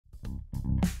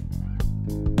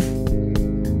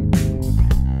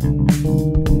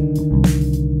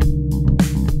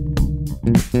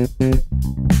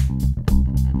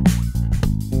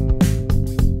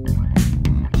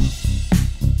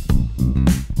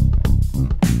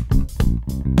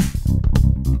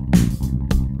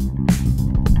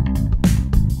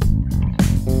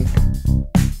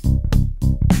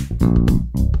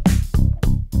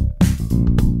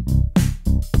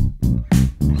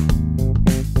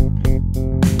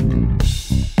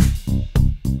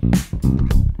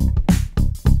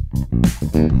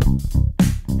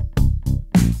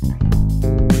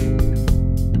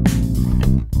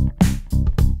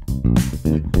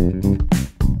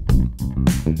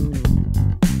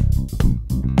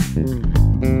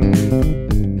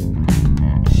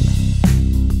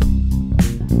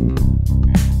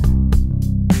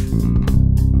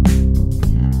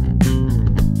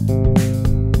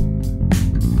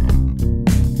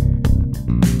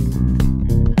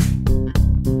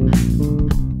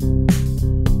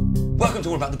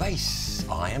About the Bass.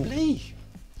 I am Lee.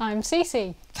 I'm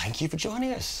Cici. Thank you for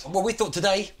joining us. Well, we thought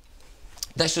today,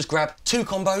 let's just grab two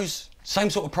combos,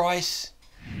 same sort of price,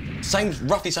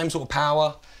 roughly same sort of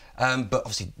power, but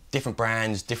obviously different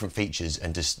brands, different features,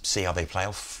 and just see how they play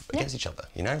off against each other,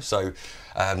 you know? So,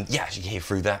 yeah, as you can hear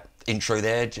through that intro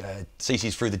there,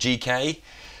 Cici's through the GK,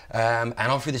 and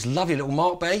I'm through this lovely little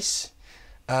Markbass.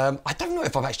 I don't know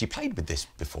if I've actually played with this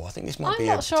before. I think this might be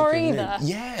a particularly new.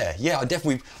 Yeah, I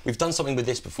definitely we've done something with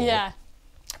this before. Yeah.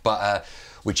 But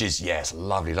which is it's a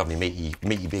lovely,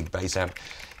 meaty big bass amp.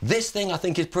 This thing I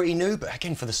think is pretty new, but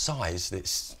again for the size,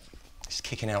 it's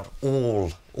kicking out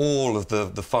all of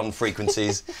the fun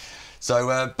frequencies.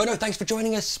 So, but no, thanks for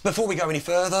joining us. Before we go any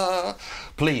further,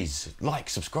 please like,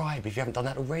 subscribe if you haven't done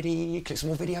that already. Click some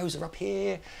more videos that are up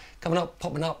here, coming up,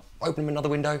 popping up. Open them another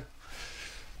window.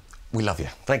 We love you.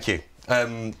 Thank you.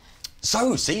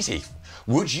 So, Cici,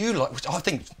 would you like... I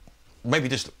think maybe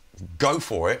just go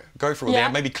for it. Go for it. Yeah.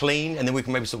 Maybe clean, and then we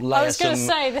can maybe sort of layer some... I was going to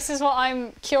say, this is what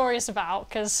I'm curious about,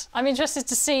 because I'm interested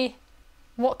to see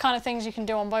what kind of things you can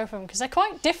do on both of them, because they're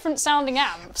quite different sounding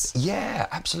amps. Yeah,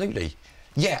 absolutely.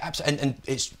 Yeah, absolutely. And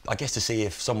it's, I guess, to see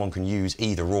if someone can use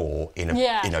either or in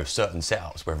a, you know, certain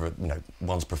setups, whether, you know,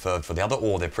 one's preferred for the other,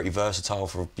 or they're pretty versatile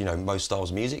for, you know, most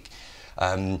styles of music.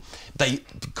 They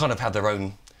kind of have their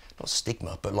own, not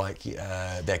stigma, but like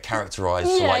they're characterised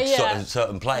for like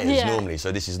certain players normally.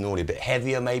 So this is normally a bit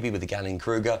heavier maybe with the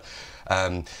Gallien-Krueger,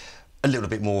 a little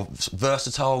bit more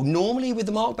versatile normally with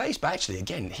the Markbass, but actually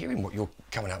again, hearing what you're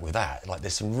coming out with that, like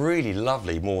there's some really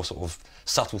lovely, more sort of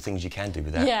subtle things you can do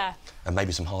with that. Yeah. And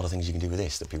maybe some harder things you can do with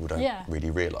this that people don't really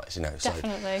realise, you know.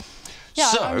 Definitely. Yeah,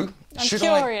 so, I'm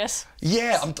curious.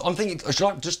 I'm thinking, should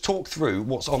I just talk through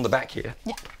what's on the back here?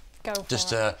 Yeah. Go for just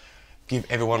to give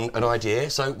everyone an idea.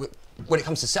 So when it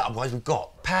comes to setup wise, we've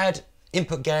got pad,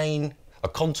 input gain, a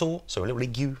contour, so a little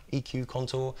EQ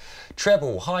contour,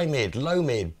 treble, high mid, low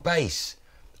mid, bass,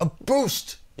 a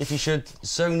boost if you should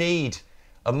so need,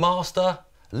 a master,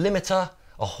 limiter,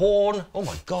 a horn. Oh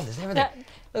my God, there's everything.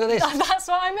 Look at this. That's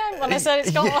what I meant when I said it's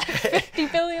got like 50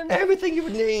 billion. Everything you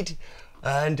would need.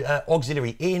 And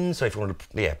auxiliary in, so if you want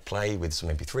to play with some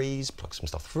MP3s, plug some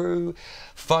stuff through,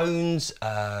 phones,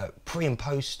 pre and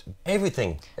post,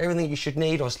 everything you should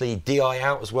need. Obviously DI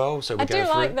out as well. So I do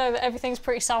like though that everything's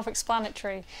pretty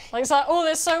self-explanatory. Like it's like, oh,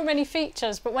 there's so many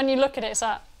features, but when you look at it, it's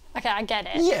like, okay, I get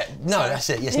it. Yeah, no, that's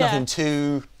it. It's nothing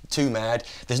too mad.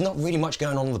 There's not really much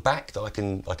going on the back that I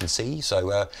can see.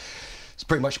 So it's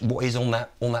pretty much what is on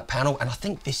that panel. And I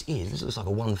think this looks like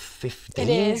a 115.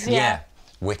 It is, yeah.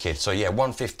 Wicked. So yeah,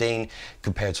 115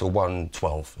 compared to a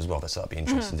 112 as well. That'd be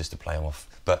interesting just to play them off.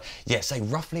 But yeah, say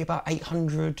roughly about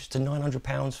 800 to 900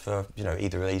 pounds for, you know,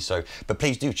 either of these. So, but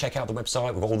please do check out the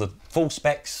website with all the full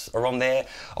specs are on there.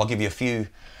 I'll give you a few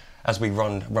as we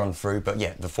run through. But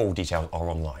yeah, the full details are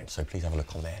online. So please have a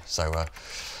look on there. So,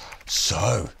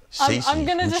 Cici, I'm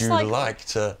gonna just like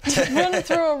to run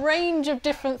through a range of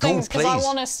different things because I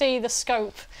want to see the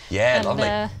scope. Yeah, and,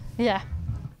 lovely. Yeah.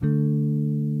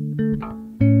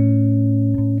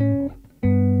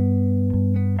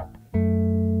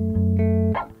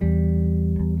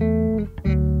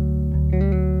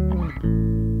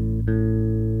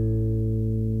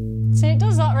 See, it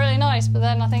does that really nice, but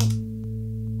then I think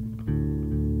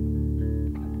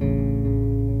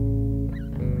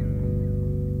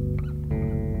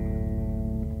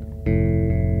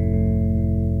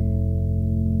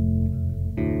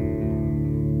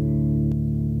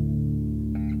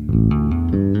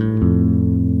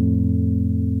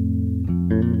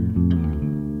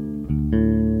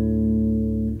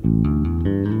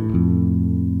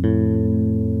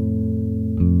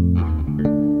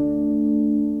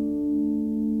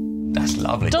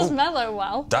lovely. It does mellow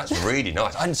well. That's really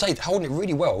nice. I'd say holding it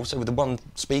really well. So with the one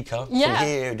speaker from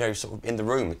here, you know, sort of in the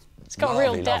room, it's got lovely,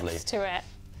 a real depth to it.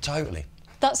 Totally.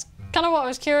 That's kind of what I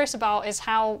was curious about, is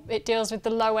how it deals with the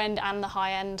low end and the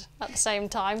high end at the same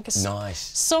time. Because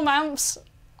some amps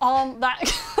aren't that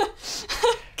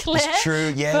clear. It's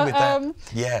true, yeah. But, with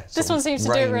that, this one seems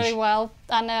to do it really well,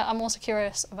 and I'm also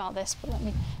curious about this. But let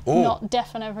me not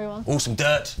deafen everyone. Oh, some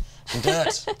dirt, some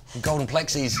golden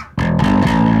plexis.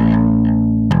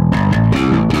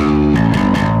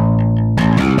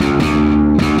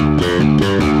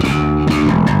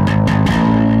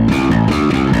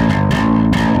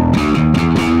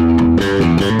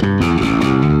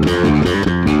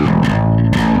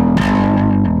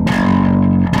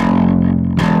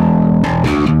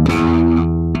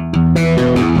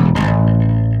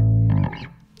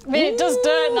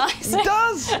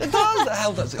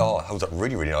 It holds up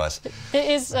really, really nice. It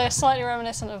is slightly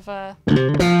reminiscent of... Oh,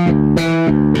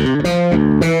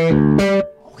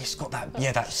 it's got that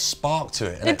that spark to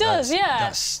it. It does,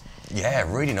 yeah,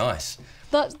 really nice.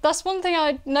 That's one thing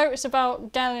I noticed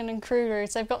about Gallien-Krueger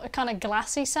is they've got a kind of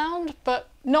glassy sound, but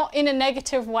not in a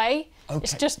negative way. Okay.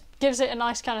 It just gives it a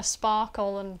nice kind of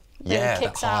sparkle and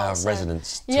kicks that higher out.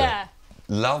 resonance. Yeah.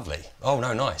 Lovely. Oh,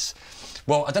 no, nice.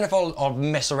 Well, I don't know if I'll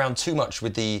mess around too much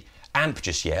with the amp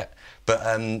just yet, but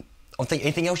I'm thinking,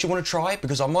 anything else you want to try?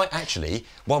 Because I might actually,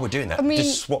 while we're doing that,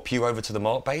 just swap you over to the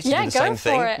Markbass and do the same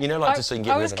thing. It. You know, like just so you can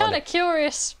get I was kind of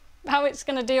curious how it's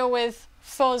going to deal with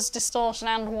fuzz, distortion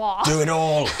and wah. Do it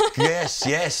all.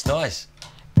 yes, nice.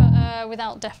 But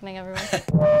without deafening everyone.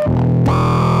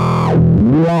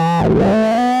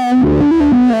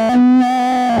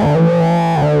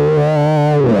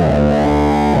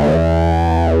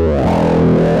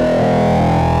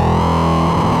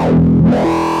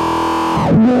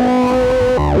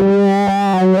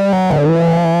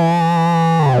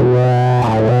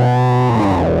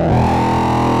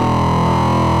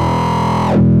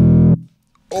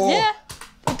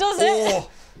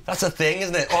 That's a thing,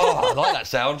 isn't it? Oh, I like that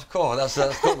sound. Cool, that's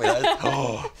got me.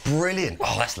 Oh, brilliant.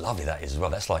 Oh, that's lovely. That is as well.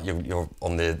 That's like you're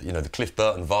on the the Cliff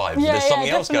Burton vibe. There's something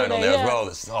else going on there as well.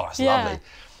 That's lovely.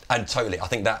 And totally, I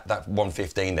think that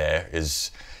 115 there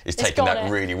is taking that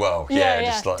really well.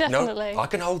 Just like definitely. No, I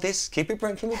can hold this. Keep it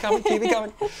coming. Keep it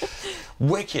going.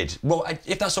 Wicked. Well,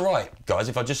 if that's all right, guys,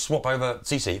 if I just swap over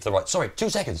Cici, if they're right. Sorry, 2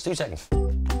 seconds.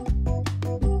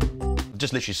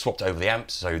 Just literally swapped over the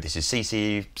amps, so this is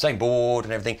Cici, same board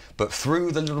and everything, but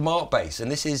through the little Markbass,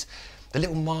 and this is the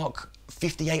little Mark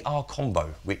 58R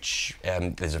combo, which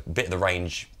there's a bit of the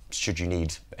range should you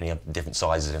need any different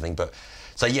sizes and everything, but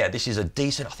so yeah, this is a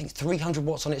decent, I think 300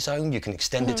 watts on its own. You can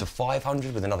extend it to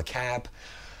 500 with another cab,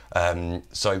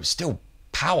 so still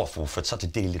powerful for such a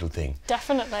dilly little thing.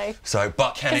 Definitely. So,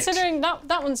 but considering that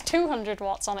one's 200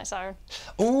 watts on its own.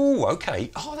 Oh, okay.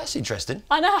 Oh, that's interesting.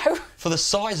 I know. For the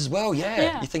size as well,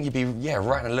 yeah. You think you'd be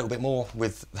rattling a little bit more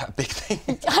with that big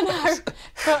thing. I know.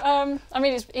 But I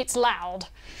mean, it's loud.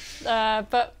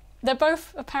 But they're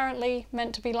both apparently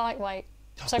meant to be lightweight.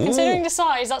 So considering the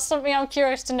size, that's something I'm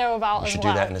curious to know about as well. We should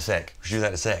do that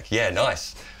in a sec. Yeah,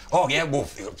 nice. Oh yeah, well,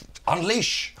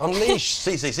 unleash.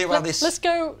 See about this. Let's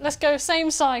go. Same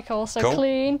cycle. So cool.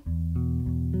 Clean.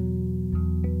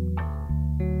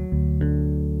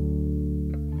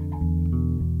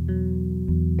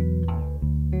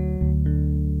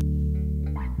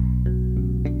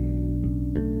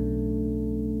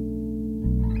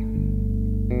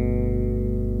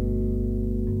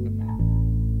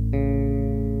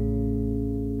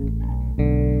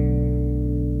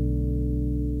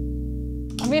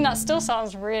 I mean, that still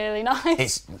sounds really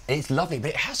nice. It's lovely, but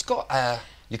it has got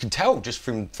you can tell just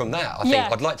from that. I think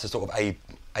I'd like to sort of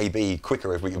A/B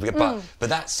quicker if we could, but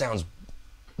that sounds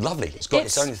lovely. It's got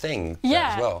its own thing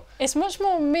as well. It's much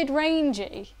more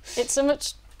mid-rangey. It's a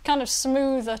much kind of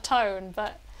smoother tone,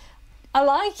 but I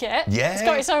like it. Yeah. It's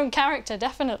got its own character,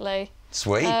 definitely.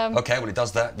 Sweet. Okay, well it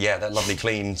does that. Yeah, that lovely,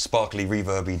 clean, sparkly,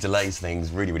 reverby delays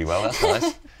things really, really well. That's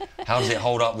nice. How does it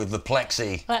hold up with the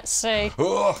plexi? Let's see.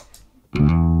 Oh.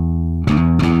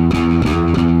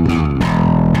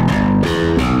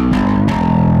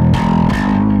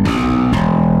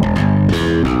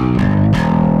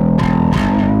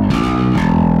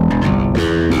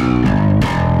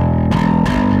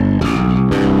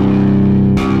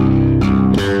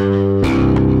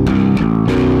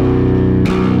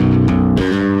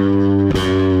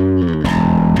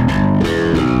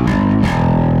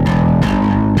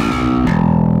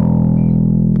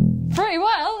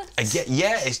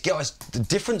 Yeah, it's got a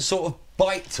different sort of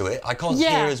bite to it. I can't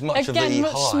hear as much of the high.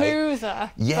 Much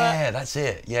smoother. Yeah, that's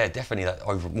it. Yeah, definitely that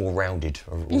more rounded,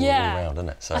 all round, isn't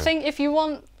it? So I think if you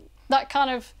want that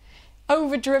kind of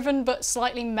overdriven but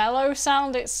slightly mellow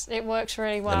sound, it works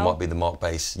really well. That might be the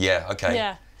Markbass. Yeah, okay.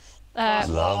 Yeah.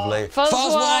 Lovely.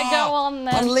 Fuzzwah, go on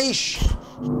then. Unleash.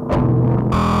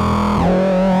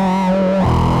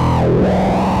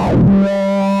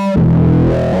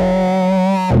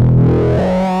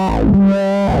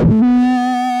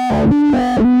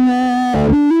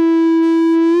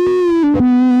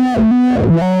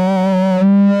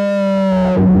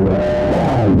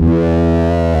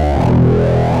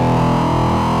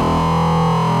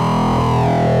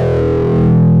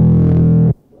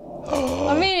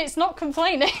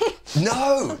 Complaining.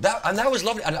 No, that was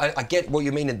lovely, and I get what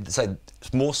you mean in say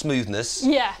more smoothness.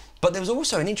 Yeah. But there was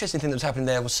also an interesting thing that was happening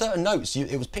there. Was certain notes,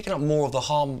 it was picking up more of the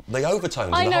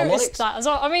overtones. I and the harmonics. noticed that as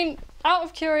well. I mean, out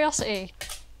of curiosity,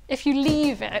 if you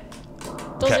leave it,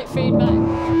 does it feed back?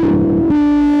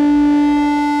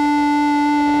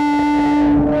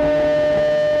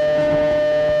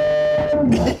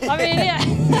 I mean, yeah.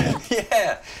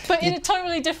 Yeah. But but in a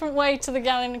totally different way to the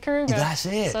Gallien-Krueger. That's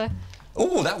it. So.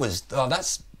 Oh,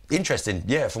 that's interesting.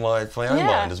 Yeah, for my own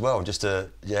mind as well. Just to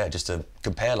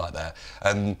compare like that.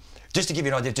 Just to give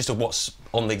you an idea, just of what's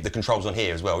on the controls on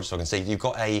here as well, just so I can see. You've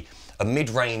got a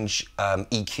mid-range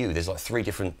EQ. There's like 3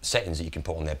 different settings that you can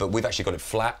put on there, but we've actually got it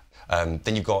flat.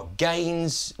 Then you've got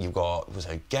gains. You've got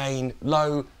gain,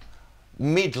 low,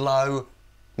 mid-low,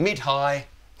 mid-high,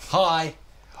 high,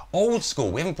 old school.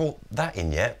 We haven't brought that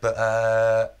in yet,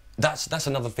 but that's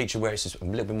another feature where it's just a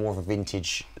little bit more of a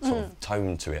vintage sort of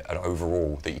tone to it, and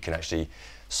overall that you can actually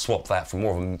swap that from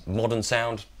more of a modern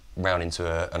sound round into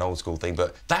an old school thing.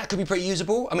 But that could be pretty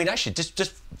usable. I mean, actually,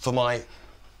 just for my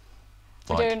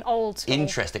doing old school.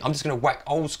 Interesting. I'm just going to whack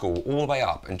old school all the way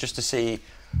up, and just to see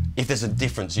if there's a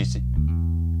difference. You see.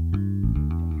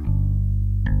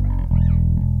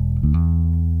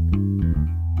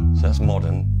 So that's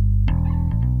modern.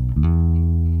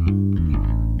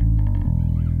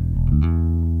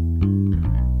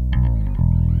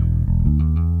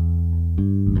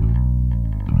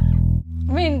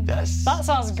 I mean, that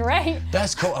sounds great.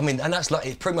 That's cool. I mean, and that's like,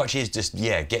 it pretty much is just,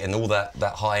 getting all that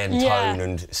high-end tone,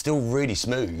 and still really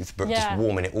smooth, but just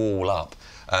warming it all up.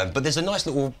 But there's a nice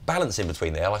little balance in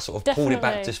between there. I sort of pulled it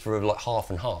back just for like half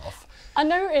and half. I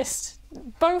noticed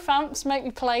both amps make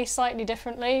me play slightly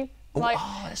differently. Like,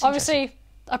 obviously,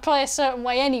 I play a certain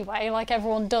way anyway, like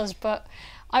everyone does, but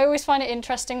I always find it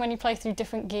interesting when you play through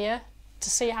different gear to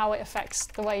see how it affects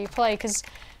the way you play, because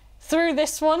through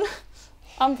this one,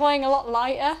 I'm playing a lot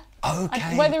lighter.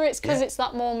 Okay. Whether it's because it's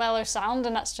that more mellow sound,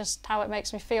 and that's just how it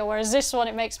makes me feel, whereas this one,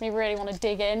 it makes me really want to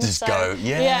dig in. Just go,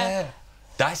 yeah.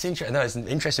 That's interesting. No, it's an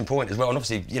interesting point as well, and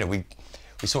obviously,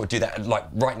 we sort of do that. Like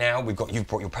right now, you've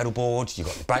brought your pedal board,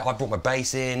 I brought my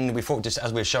bass in. We thought, just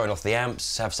as we're showing off the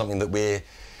amps, have something that we're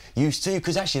used to,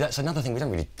 because actually that's another thing we don't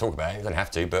really talk about. We don't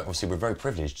have to, but obviously we're very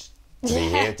privileged to be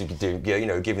here, to do,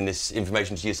 giving this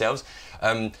information to yourselves.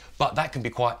 But that can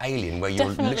be quite alien, where you're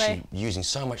literally using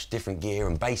so much different gear,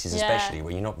 and basses especially,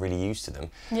 where you're not really used to them.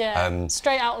 Yeah,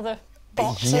 straight out of the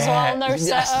box as well, no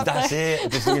setup. That's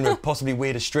it. Just, possibly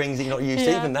weirder strings that you're not used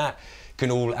to. Even that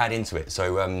can all add into it.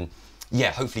 So,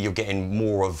 hopefully you're getting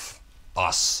more of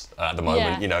us at the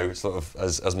moment, sort of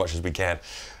as much as we can.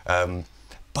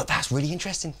 But that's really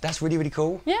interesting. That's really, really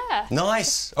cool. Yeah.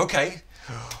 Nice. Okay.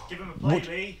 Give him a play,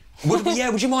 Lee.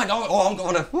 Would you mind? I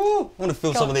want to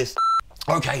feel some of this.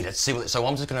 Okay, let's see so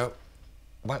I'm just going to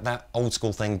whack that old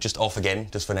school thing just off again,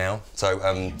 just for now. So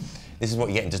this is what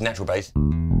you're getting, just natural bass.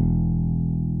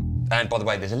 And by the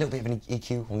way, there's a little bit of an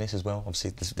EQ on this as well.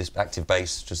 Obviously, this active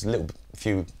bass, just a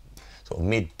few sort of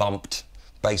mid-bumped,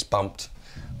 bass bumped.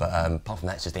 But apart from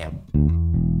that, it's just the amp.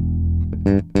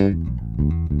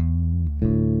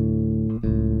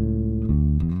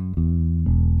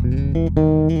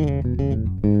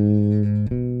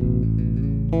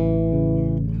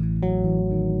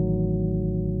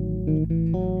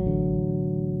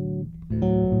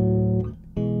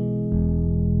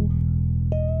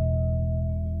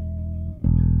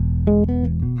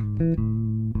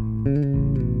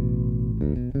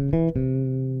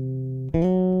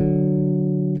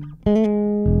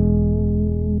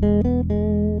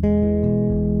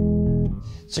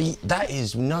 So that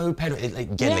is no pedal.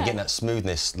 Again, they're getting that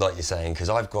smoothness, like you're saying, because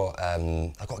I've got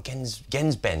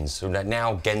Gens bends, so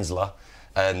now Gensler,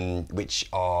 which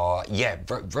are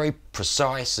very, very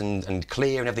precise and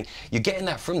clear and everything. You're getting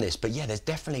that from this, but there's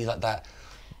definitely like that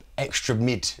extra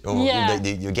mid, or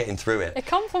you're getting through it. It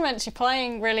complements your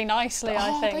playing really nicely,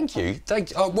 I think.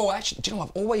 Thank you. Well, actually, do you know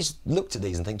what? I've always looked at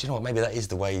these and think, do you know what? Maybe that is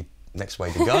the next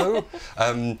way to go.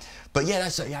 But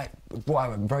that's a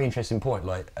very interesting point.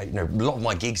 Like, a lot of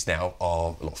my gigs now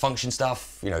are a lot of function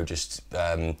stuff. Just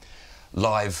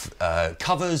live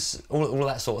covers, all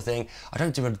that sort of thing. I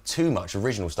don't do too much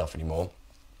original stuff anymore,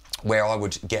 where I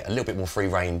would get a little bit more free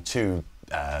rein to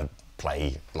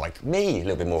play like me a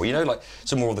little bit more. Like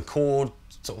some more of the chord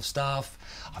sort of stuff.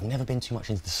 I've never been too much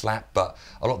into the slap, but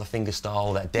a lot of the finger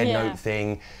style, that dead note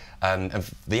thing, and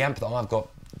the amp that I've got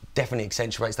definitely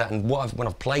accentuates that. And when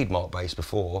I've played Markbass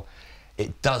before,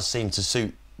 it does seem to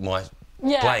suit my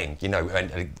playing, and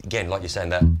again, like you're saying,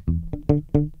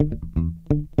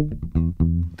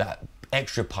 that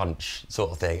extra punch sort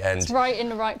of thing. And it's right in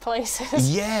the right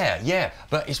places. Yeah,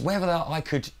 but it's whether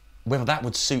that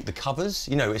would suit the covers.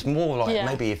 It's more like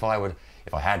maybe if I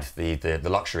had the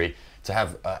luxury to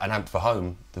have an amp for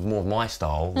home that's more of my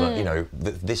style,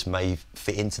 that this may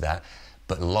fit into that,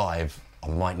 but live I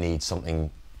might need something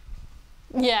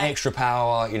extra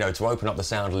power, to open up the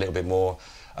sound a little bit more.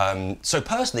 So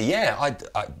personally,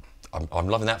 I'm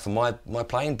loving that for my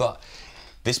playing, but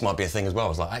this might be a thing as well. I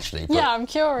was like, actually, yeah, I'm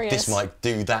curious. This might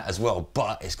do that as well,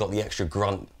 but it's got the extra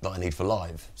grunt that I need for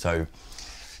live. So,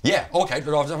 yeah, okay,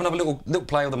 I'll have another little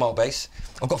play with the Markbass.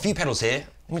 I've got a few pedals here.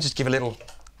 Let me just give a little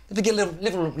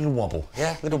wobble,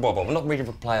 yeah? Little wobble. I'm not really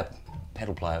a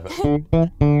pedal player, but...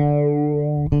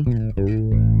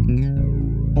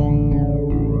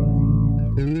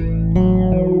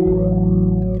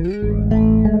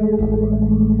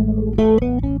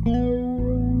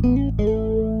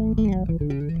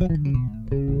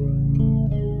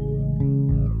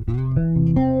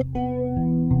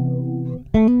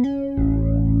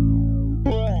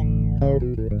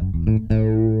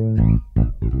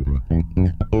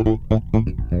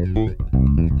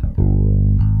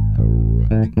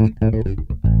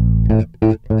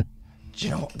 Do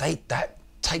you know what? That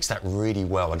takes that really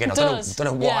well. Again, I don't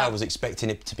know why I was expecting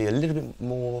it to be a little bit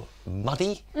more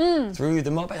muddy through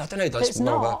the Markbass. I don't know. That's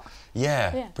more about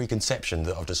preconception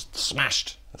that I've just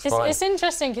smashed. It's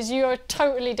interesting because you're a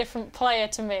totally different player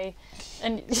to me,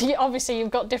 and obviously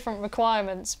you've got different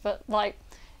requirements. But like,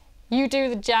 you do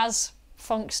the jazz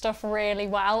funk stuff really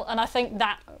well, and I think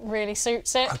that really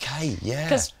suits it. Okay, yeah.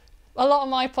 Because a lot of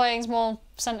my playing's more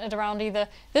centred around either...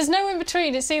 There's no in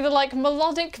between. It's either like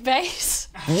melodic bass...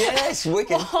 Yes,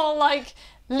 wicked. ...or like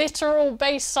literal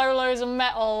bass solos and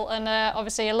metal. And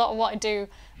obviously a lot of what I do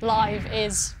live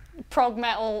is prog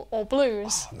metal or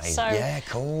blues. Oh, so, yeah,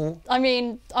 cool. I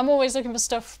mean, I'm always looking for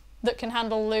stuff that can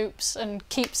handle loops and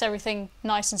keeps everything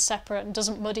nice and separate and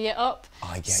doesn't muddy it up.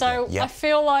 I get so you. Yep. I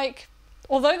feel like,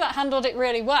 although that handled it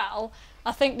really well,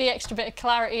 I think the extra bit of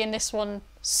clarity in this one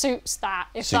suits that,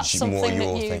 if that's something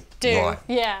that you do. Right.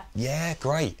 Yeah. Yeah,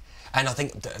 great. And I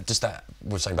think just that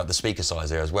we're saying about the speaker size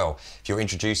there as well. If you're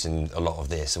introducing a lot of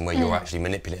this and where you're actually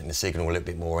manipulating the signal a little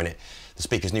bit more in it, the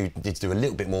speakers need to do a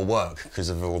little bit more work because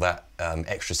of all that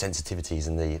extra sensitivities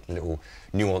and the little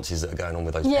nuances that are going on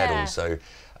with those pedals. So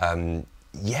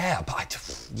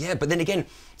but then again,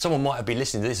 someone might have been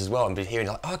listening to this as well and be hearing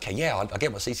like, oh, okay, yeah, I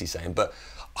get what Cici's saying, but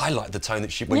I like the tone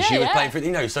that she was playing for it,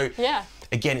 you know. So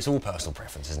again, it's all personal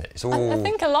preference, isn't it? It's all. I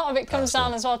think a lot of it comes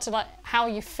down as well to like how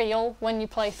you feel when you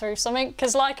play through something.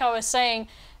 Because like I was saying,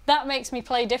 that makes me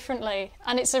play differently,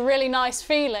 and it's a really nice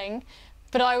feeling.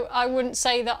 But I wouldn't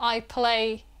say that I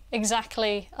play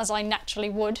exactly as I naturally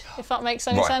would, if that makes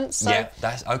any sense. So. Yeah,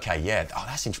 that's okay. Yeah, oh,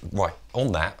 that's interesting. Right,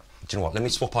 on that, do you know what? Let me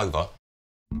swap over.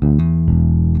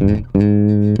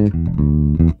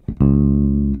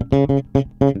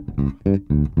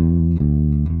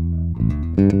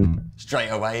 Straight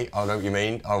away, I know what you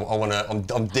mean.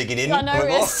 I'm digging in. I know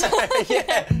it is.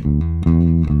 Yeah.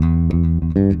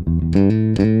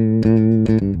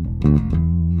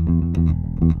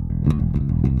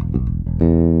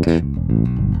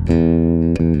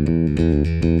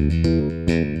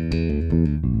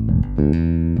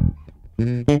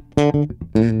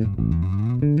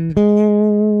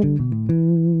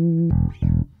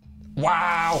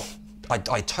 Wow.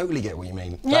 I totally get what you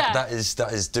mean. Yeah. That is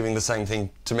doing the same thing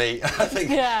to me. I think.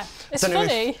 Yeah, it's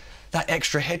funny. That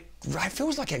extra head, it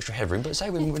feels like extra headroom, but say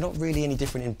we're not really any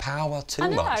different in power too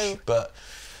much. But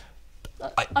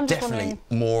I'm definitely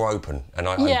more open, and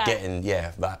I'm getting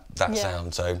that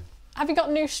sound. So. Have you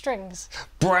got new strings?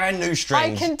 Brand new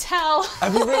strings. I can tell.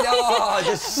 Have you really? Oh,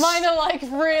 just... Mine are like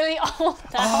really old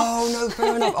now. Oh no,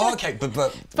 fair enough. Oh, okay,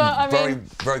 but I mean,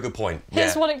 very good point.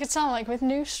 Here's what it could sound like with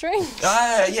new strings.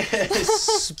 Ah, yeah,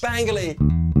 spangly.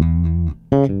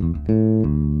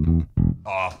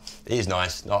 Oh, it is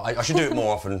nice. I should do it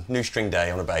more often. New string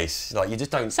day on a bass. Like you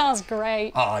just don't. Sounds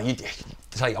great. Oh, I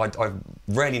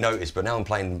rarely noticed, but now I'm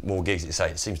playing more gigs. It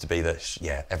seems to be that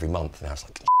every month now it's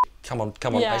like. Come on,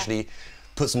 actually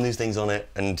put some new things on it.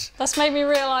 And that's made me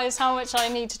realise how much I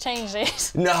need to change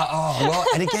this. No, well,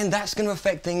 and again, that's going to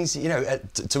affect things, you know,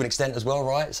 to an extent as well,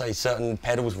 right? So certain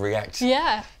pedals react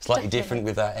slightly different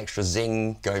with that extra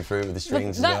zing going through with the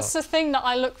strings as well. That's the thing that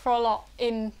I look for a lot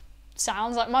in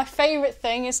sounds. Like my favourite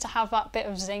thing is to have that bit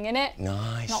of zing in it.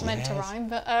 Nice, Not meant to rhyme,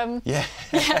 but yeah.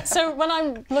 So when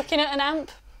I'm looking at an amp,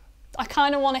 I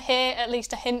kind of want to hear at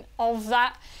least a hint of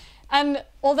that. And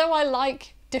although I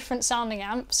like different sounding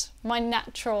amps, my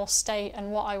natural state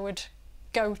and what I would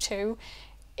go to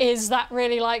is that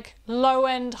really like low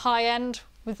end, high end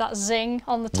with that zing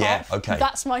on the top. Yeah, okay.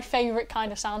 That's my favourite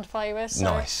kind of sound to play with. So.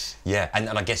 Nice, yeah, and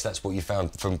I guess that's what you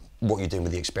found from what you're doing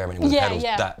with the experimenting with the pedals.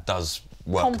 That does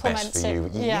work best for you.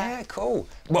 Yeah, cool.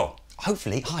 Well,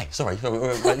 hopefully, sorry,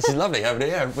 this is lovely.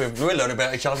 We're learning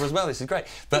about each other as well. This is great.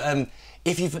 But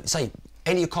if you've, say,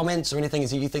 any comments or anything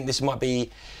that you think this might be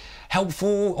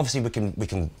helpful. Obviously, we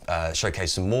can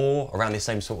showcase some more around this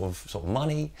same sort of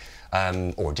money,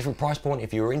 or a different price point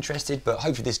if you were interested. But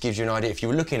hopefully, this gives you an idea. If you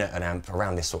were looking at an amp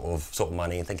around this sort of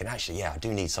money and thinking, actually, yeah, I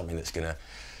do need something that's gonna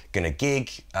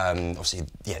gig. Obviously,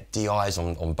 yeah, DIs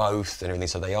on both and everything,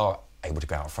 so they are able to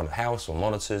go out front of the house or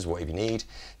monitors, whatever you need.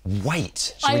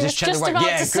 Weight. Should we just check the weight?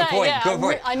 Yeah, good point. Good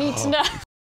point. I need to know.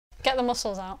 Get the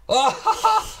muscles out.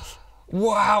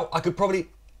 Wow, I could probably,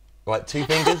 like 2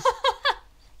 fingers.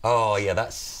 Oh yeah,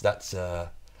 that's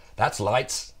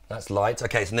light. That's light.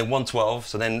 Okay, so then 112.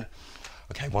 So then,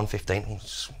 okay, 115.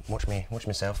 Watch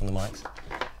myself on the mics.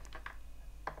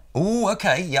 Ooh,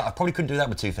 okay. Yeah, I probably couldn't do that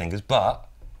with 2 fingers, but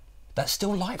that's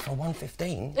still light for a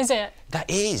 115. Is it? That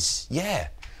is. Yeah.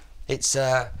 It's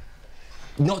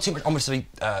not too much. Obviously,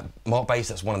 Markbass,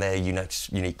 that's one of their unique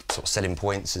sort of selling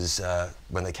points. Is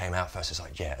when they came out first, it's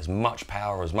like, yeah, as much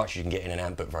power, as much as you can get in an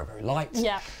amp, but very, very light.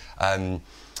 Yeah.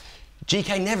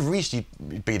 GK never used to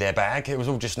be their bag. It was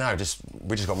all just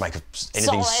we just got to make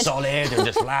anything solid and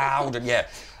just loud and yeah.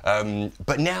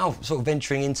 But now sort of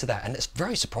venturing into that, and it's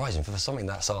very surprising for something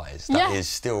that size. That is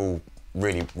still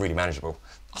really, really manageable.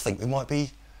 I think we might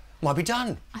be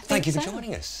done. Thank you for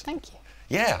joining us. Thank you.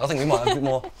 Yeah, I think we might have a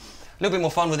little bit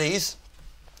more fun with these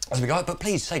as we go. But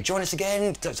please, join us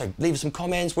again. Leave us some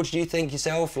comments. What did you think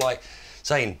yourself? Like,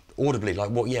 saying audibly, like,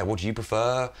 what do you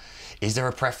prefer? Is there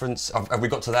a preference? Have we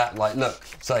got to that? Like, look,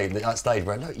 say that stage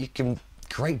where look, you can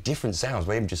create different sounds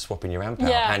by even just swapping your amp out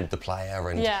and the player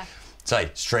and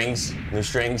say strings, no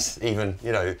strings, even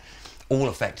all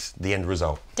affect the end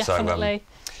result. Definitely.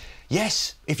 So,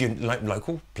 yes, if you're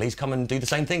local, please come and do the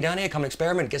same thing down here. Come and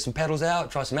experiment, get some pedals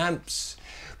out, try some amps,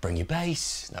 bring your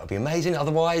bass. That would be amazing.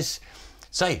 Otherwise,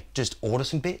 just order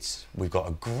some bits. We've got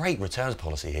a great returns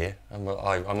policy here. I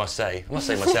must say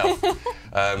myself.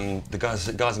 The guys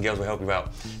and girls will help you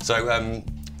out. So,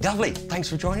 lovely. Thanks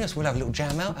for joining us. We'll have a little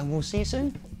jam out and we'll see you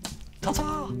soon.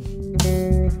 Ta-ta!